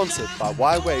proudly sponsored by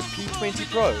Y-Way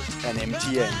P20 Pro and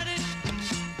MTN.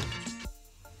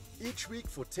 Each week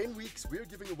for 10 weeks, we're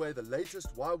giving away the latest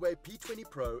Y-Way P20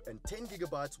 Pro and 10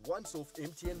 gigabytes once-off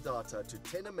MTN data to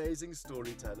 10 amazing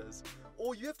storytellers.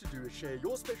 All you have to do is share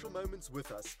your special moments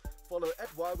with us. Follow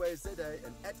at YWayZA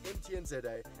and at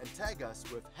MTNZA and tag us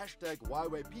with hashtag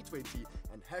YWayP20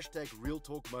 and hashtag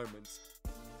RealTalkMoments.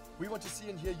 We want to see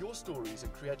and hear your stories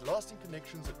and create lasting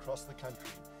connections across the country.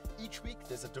 Each week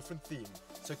there's a different theme,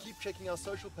 so keep checking our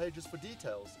social pages for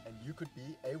details and you could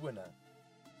be a winner.